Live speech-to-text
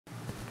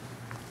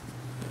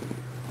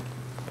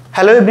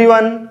Hello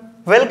everyone,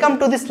 welcome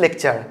to this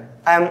lecture.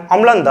 I am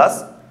Amlan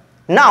Das.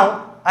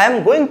 Now I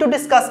am going to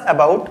discuss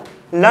about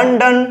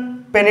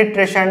London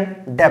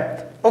penetration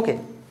depth. Okay.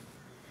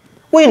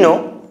 We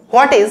know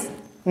what is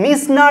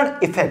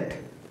Misner effect.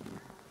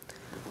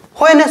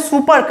 When a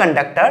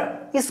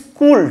superconductor is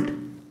cooled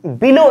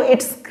below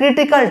its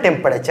critical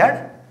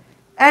temperature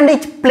and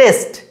is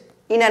placed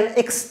in an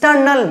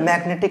external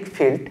magnetic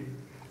field,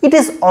 it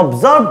is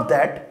observed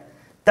that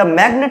the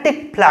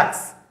magnetic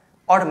flux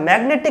or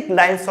magnetic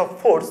lines of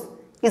force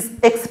is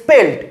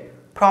expelled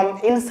from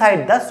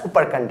inside the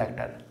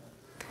superconductor,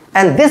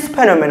 and this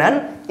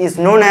phenomenon is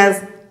known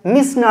as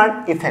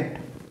Misner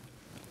effect.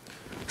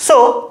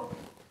 So,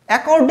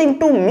 according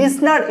to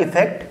Misner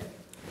effect,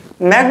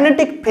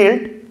 magnetic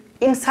field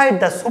inside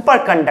the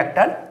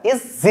superconductor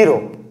is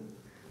zero,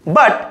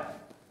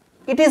 but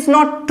it is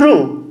not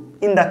true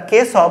in the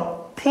case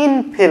of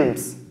thin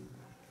films.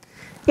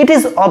 It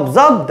is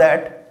observed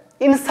that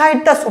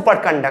inside the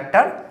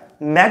superconductor,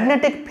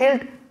 magnetic field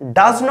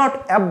does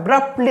not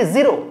abruptly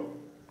zero,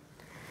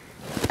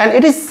 and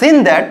it is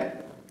seen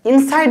that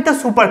inside the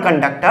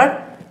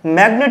superconductor,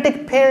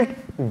 magnetic field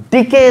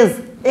decays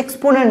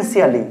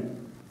exponentially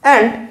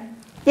and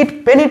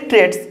it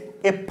penetrates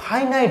a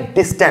finite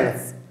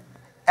distance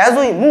as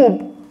we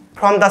move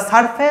from the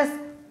surface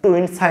to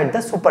inside the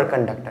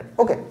superconductor.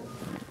 Okay.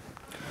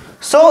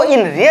 So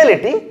in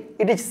reality,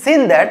 it is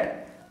seen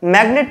that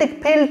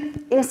magnetic field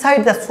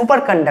inside the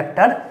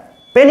superconductor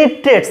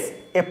penetrates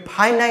a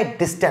finite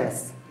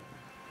distance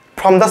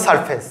from the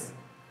surface,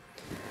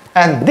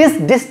 and this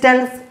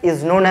distance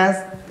is known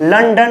as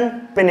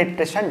London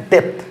penetration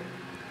depth.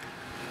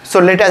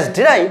 So let us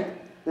derive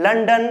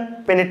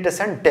London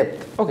penetration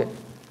depth. Okay.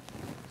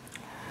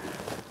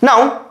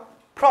 Now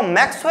from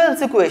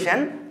Maxwell's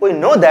equation we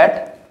know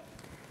that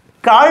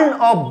curl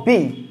of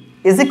B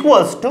is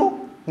equals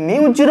to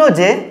mu 0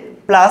 J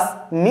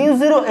plus mu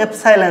 0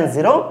 epsilon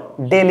 0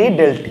 del E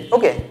del T.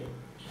 Okay.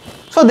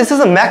 So this is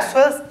a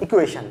Maxwell's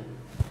equation.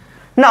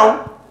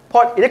 Now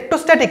for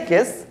electrostatic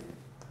case,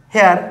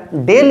 here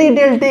del E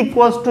del T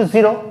equals to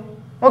 0.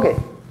 Okay.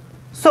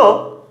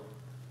 So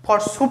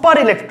for super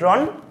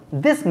electron,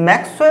 this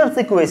Maxwell's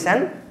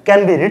equation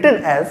can be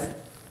written as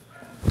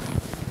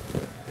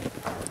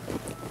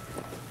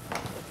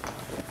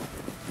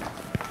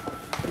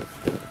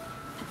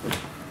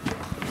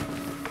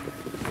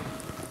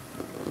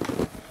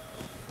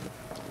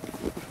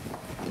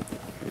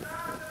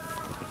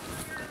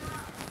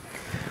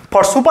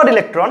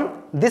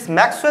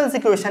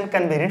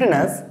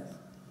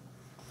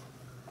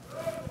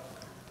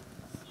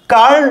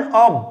curl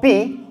of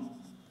B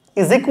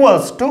is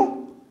equals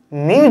to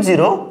mu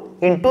 0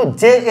 into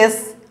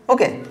Js.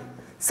 Okay.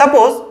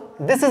 Suppose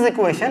this is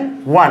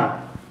equation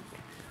 1.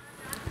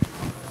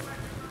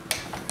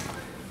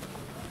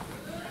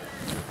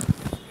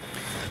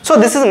 So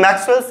this is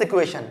Maxwell's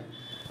equation.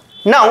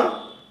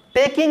 Now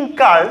taking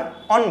curl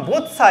on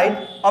both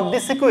sides of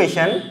this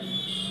equation,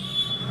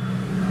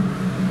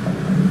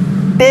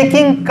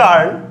 taking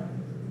curl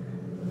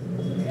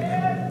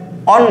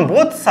on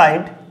both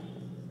sides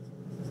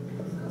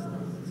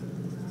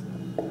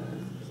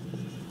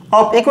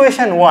of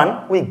equation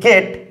 1, we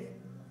get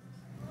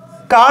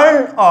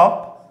curl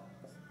of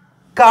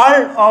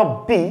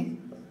B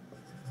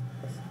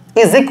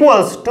is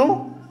equals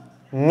to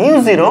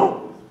mu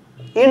 0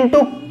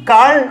 into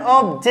curl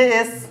of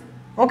Js.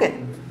 Okay.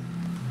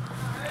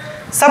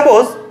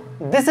 Suppose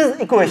this is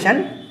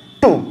equation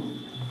 2.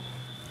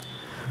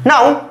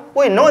 Now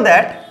we know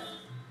that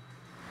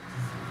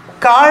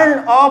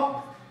curl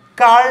of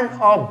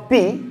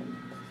B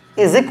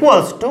is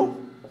equals to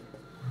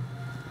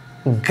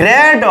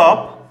grad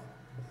of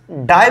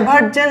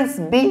divergence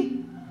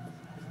B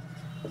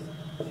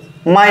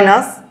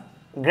minus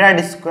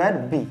grad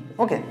square B.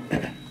 Okay.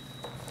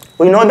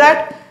 We know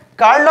that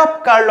curl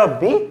of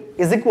B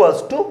is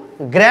equals to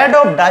grad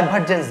of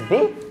divergence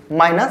B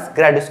minus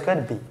grad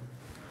square B.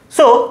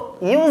 So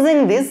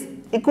using this,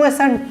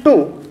 equation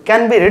 2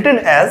 can be written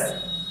as,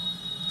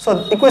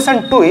 so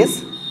equation 2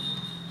 is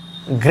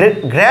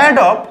grad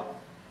of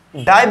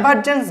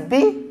divergence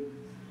B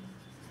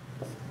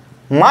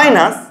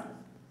minus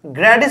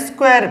grad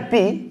square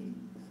B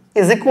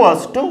is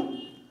equals to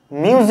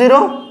mu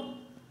 0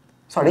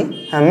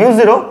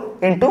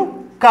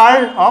 into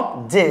curl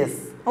of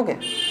Js. Okay.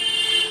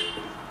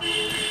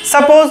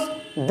 Suppose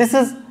this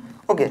is,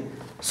 okay,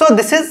 so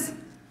this is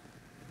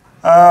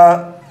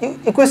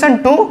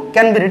equation 2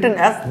 can be written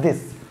as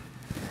this.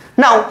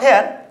 Now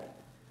here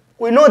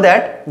we know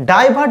that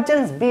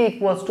divergence B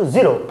equals to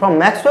 0. From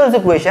Maxwell's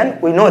equation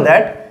we know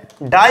that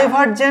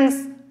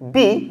divergence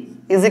B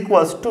is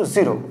equals to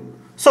 0.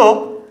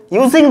 So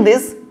using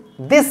this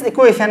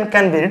equation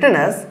can be written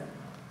as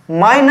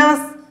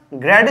minus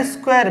grad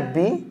square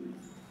B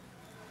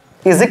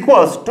is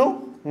equals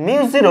to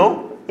mu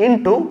 0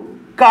 into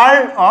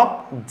curl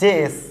of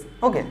Js.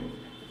 Okay.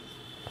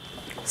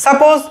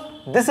 Suppose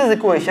this is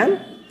equation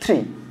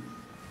 3.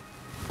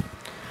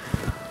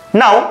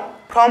 Now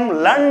from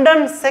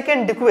London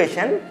second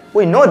equation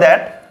we know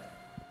that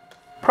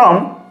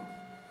from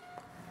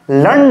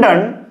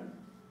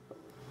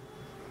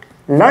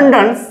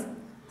London's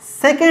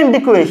second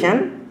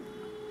equation,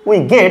 we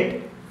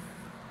get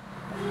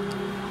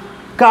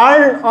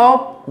curl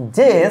of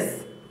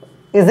Js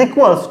is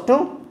equals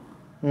to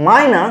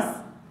minus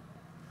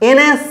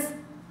ns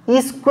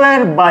e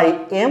square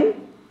by m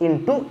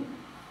into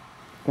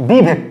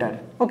b vector.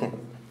 Okay.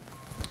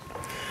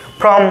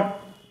 From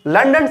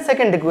London's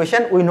second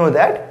equation, we know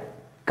that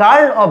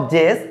curl of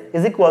Js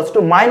is equals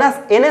to minus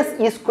ns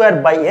e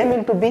square by m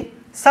into b.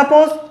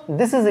 Suppose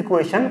this is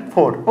equation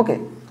 4. Okay.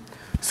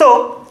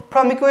 So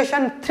from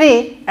equation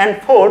 3 and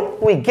 4,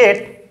 we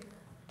get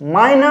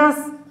minus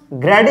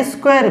grad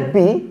square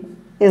b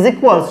is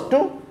equals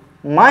to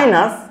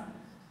minus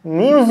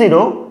mu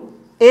 0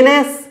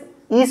 ns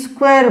e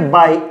square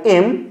by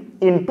m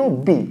into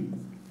b.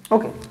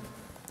 Okay.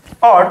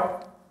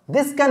 Or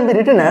this can be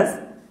written as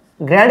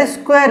grad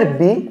square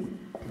b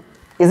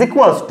is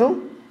equals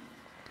to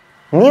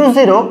mu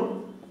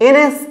 0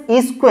 ns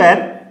e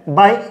square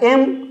by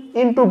m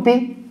into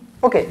b.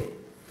 Okay.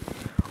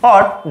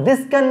 Or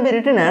this can be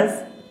written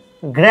as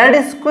grad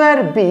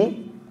square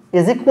b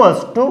is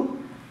equals to,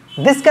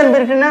 this can be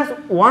written as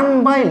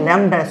 1 by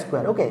lambda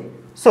square. Okay.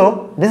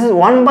 So this is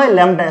 1 by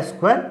lambda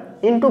square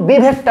into b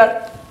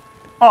vector,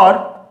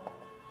 or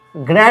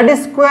grad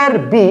square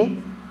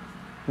b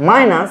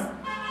minus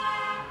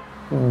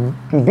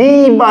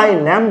b by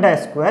lambda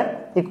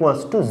square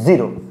equals to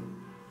 0.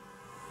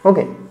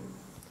 Okay.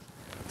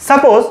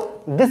 Suppose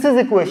this is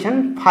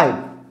equation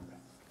 5.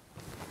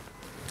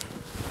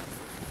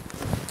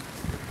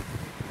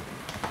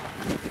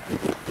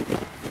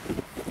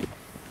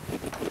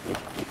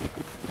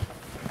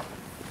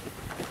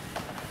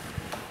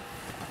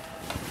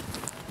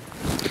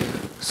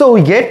 So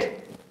we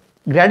get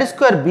grad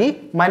square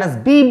b minus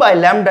b by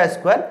lambda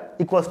square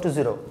equals to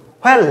 0,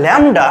 where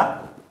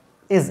lambda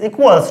is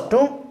equals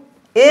to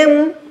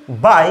m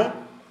by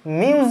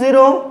mu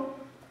 0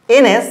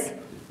 ns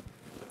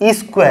e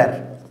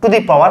square to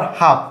the power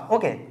half.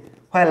 Okay,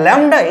 where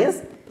lambda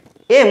is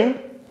m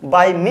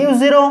by mu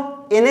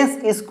 0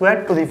 ns e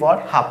square to the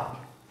power half.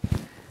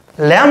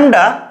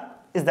 Lambda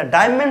is the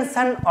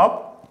dimension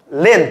of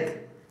length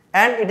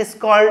and it is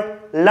called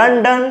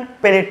London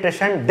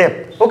penetration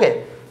depth.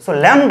 Okay, so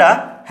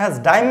lambda has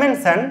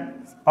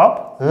dimension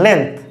of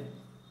length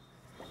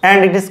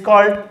and it is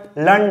called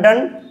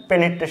London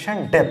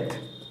penetration depth.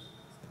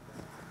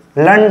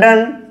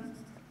 London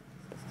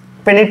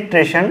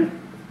penetration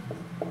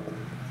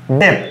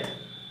depth.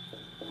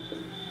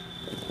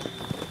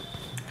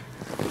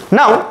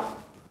 Now,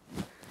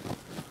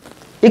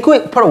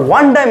 for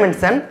one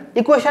dimension,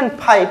 equation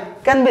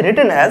 5 can be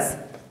written as,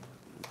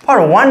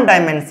 for one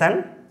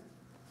dimension,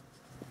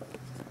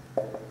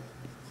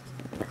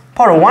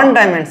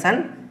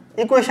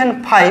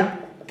 equation 5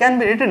 can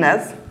be written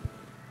as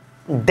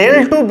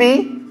del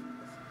 2b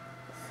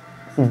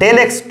del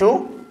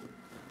x2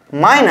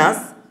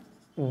 minus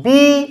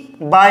b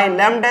by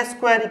lambda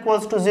square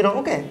equals to 0.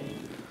 Okay.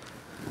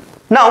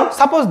 Now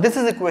suppose this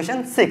is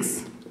equation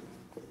 6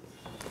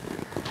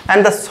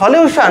 and the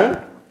solution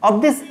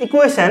of this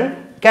equation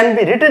can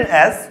be written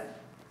as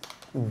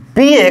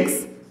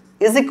bx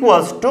is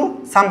equals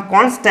to some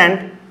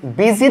constant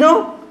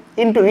b0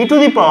 into e to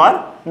the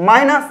power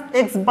minus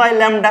x by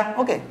lambda.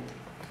 Okay.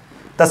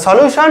 The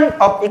solution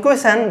of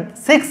equation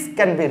 6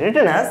 can be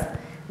written as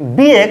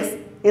bx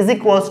is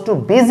equals to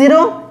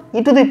b0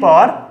 e to the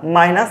power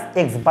minus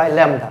x by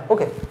lambda.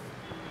 Okay.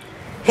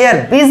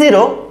 Here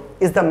b0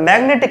 is the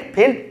magnetic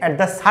field at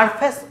the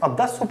surface of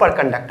the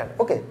superconductor.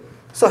 Okay.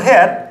 So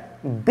here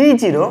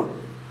b0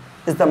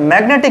 is the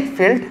magnetic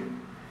field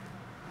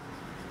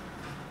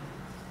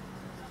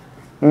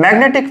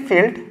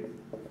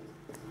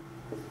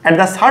at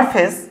the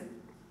surface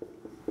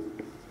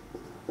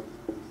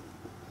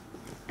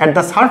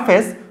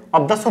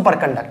of the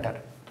superconductor.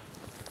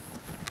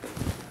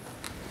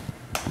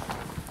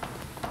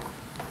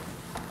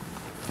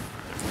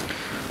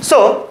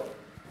 So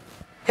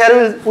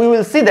here we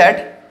will see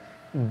that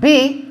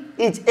B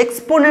is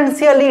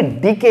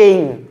exponentially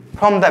decaying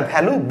from the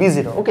value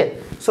B0.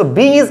 Okay, so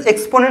B is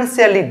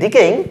exponentially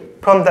decaying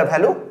from the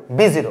value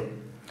B0.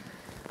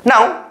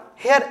 Now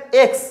here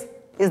X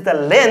is the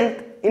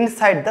length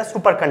inside the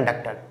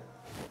superconductor.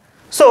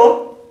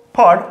 So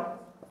for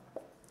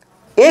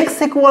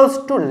X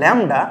equals to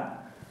lambda,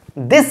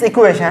 this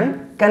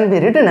equation can be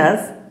written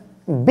as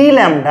B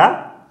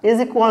lambda is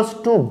equals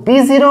to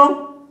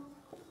B0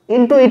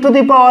 into e to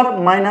the power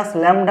minus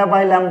lambda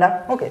by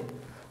lambda. Okay,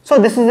 so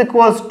this is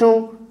equals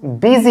to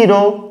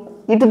B0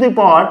 e to the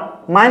power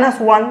minus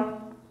 1.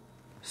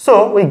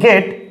 So we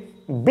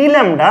get B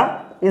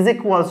lambda is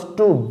equals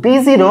to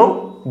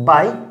B0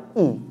 by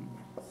E.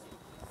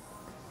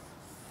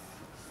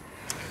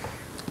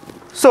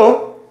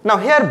 So now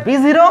here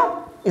B0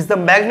 is the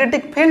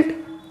magnetic field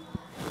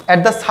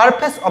at the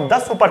surface of the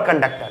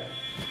superconductor.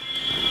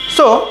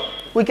 So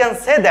we can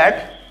say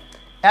that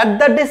at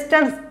the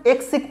distance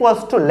x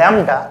equals to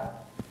lambda,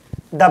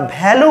 the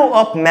value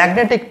of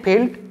magnetic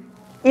field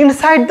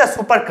inside the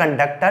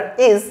superconductor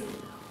is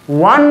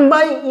 1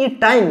 by E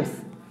times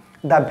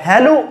the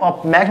value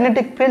of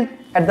magnetic field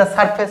at the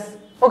surface.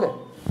 Okay.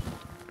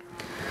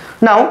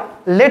 Now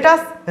let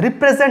us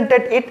represent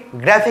it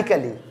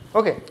graphically.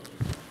 Okay.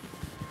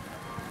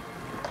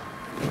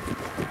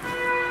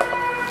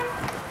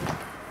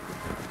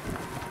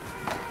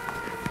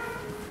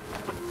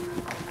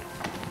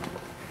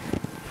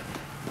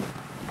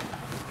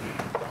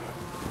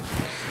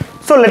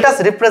 So let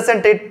us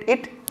represent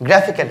it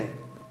graphically.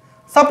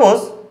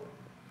 Suppose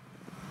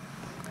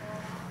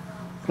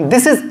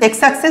this is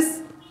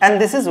x-axis and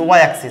this is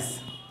y-axis,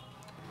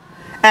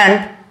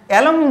 and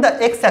along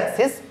the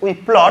x-axis we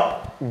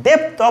plot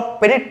depth of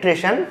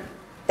penetration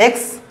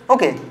x.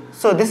 Okay,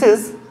 so this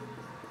is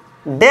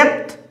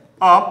depth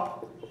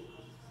of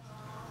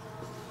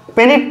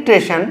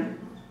penetration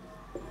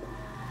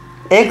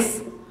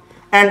x,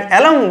 and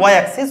along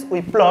y-axis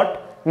we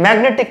plot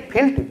magnetic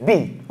field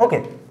B.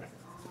 Okay,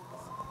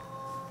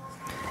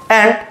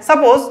 and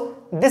suppose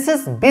this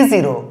is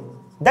B0,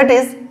 that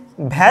is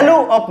value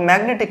of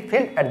magnetic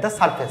field at the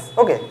surface.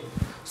 Okay,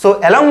 so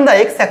along the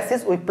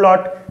x-axis we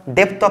plot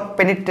depth of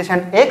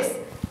penetration x,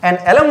 and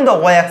along the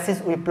y-axis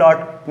we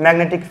plot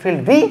magnetic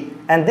field B,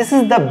 and this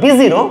is the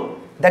B0,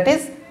 that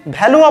is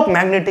value of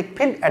magnetic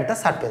field at the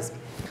surface.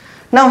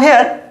 Now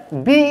here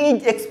B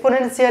is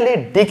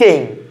exponentially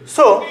decaying,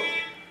 so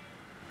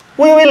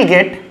we will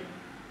get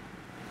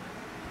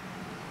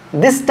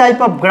this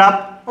type of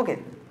graph. Okay,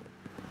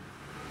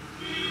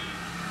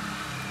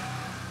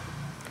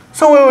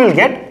 so we will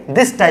get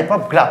this type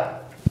of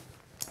graph,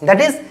 that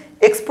is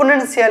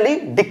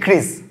exponentially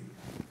decrease.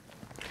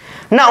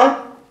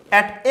 Now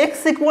at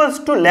x equals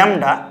to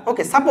lambda,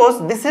 okay,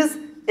 suppose this is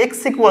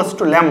x equals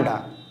to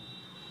lambda,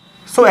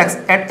 so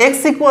at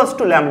x equals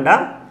to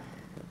lambda,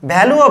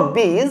 value of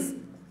B is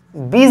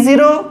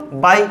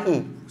B0 by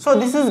E. So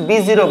this is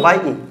B0 by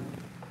E.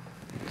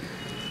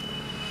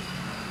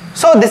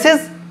 So this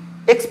is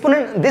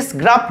this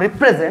graph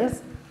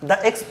represents the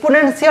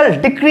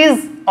exponential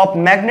decrease of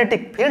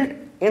magnetic field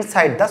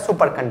inside the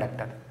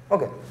superconductor.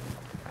 Okay,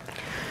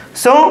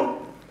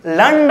 so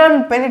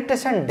London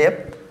penetration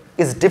depth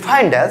is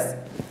defined as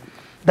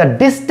the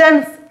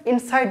distance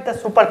inside the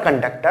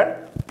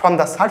superconductor from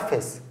the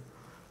surface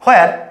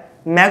where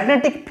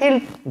magnetic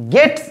field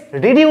gets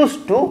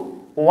reduced to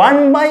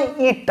 1 by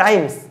E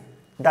times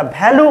the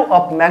value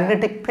of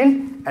magnetic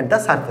field at the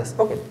surface.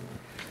 Okay,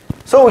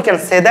 so we can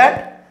say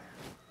that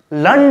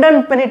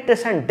London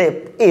penetration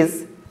depth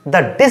is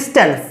the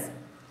distance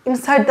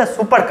inside the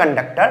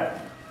superconductor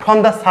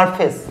from the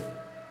surface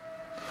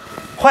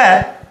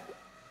where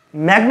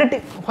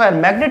magnetic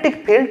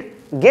field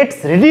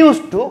gets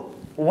reduced to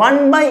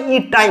 1 by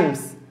E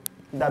times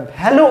the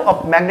value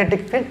of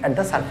magnetic field at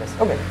the surface.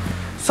 Okay,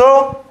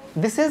 so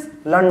this is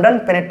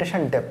London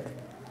penetration depth.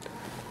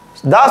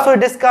 Thus we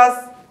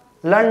discuss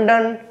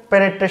London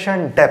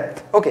penetration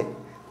depth. Okay,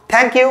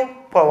 thank you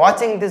for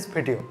watching this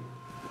video.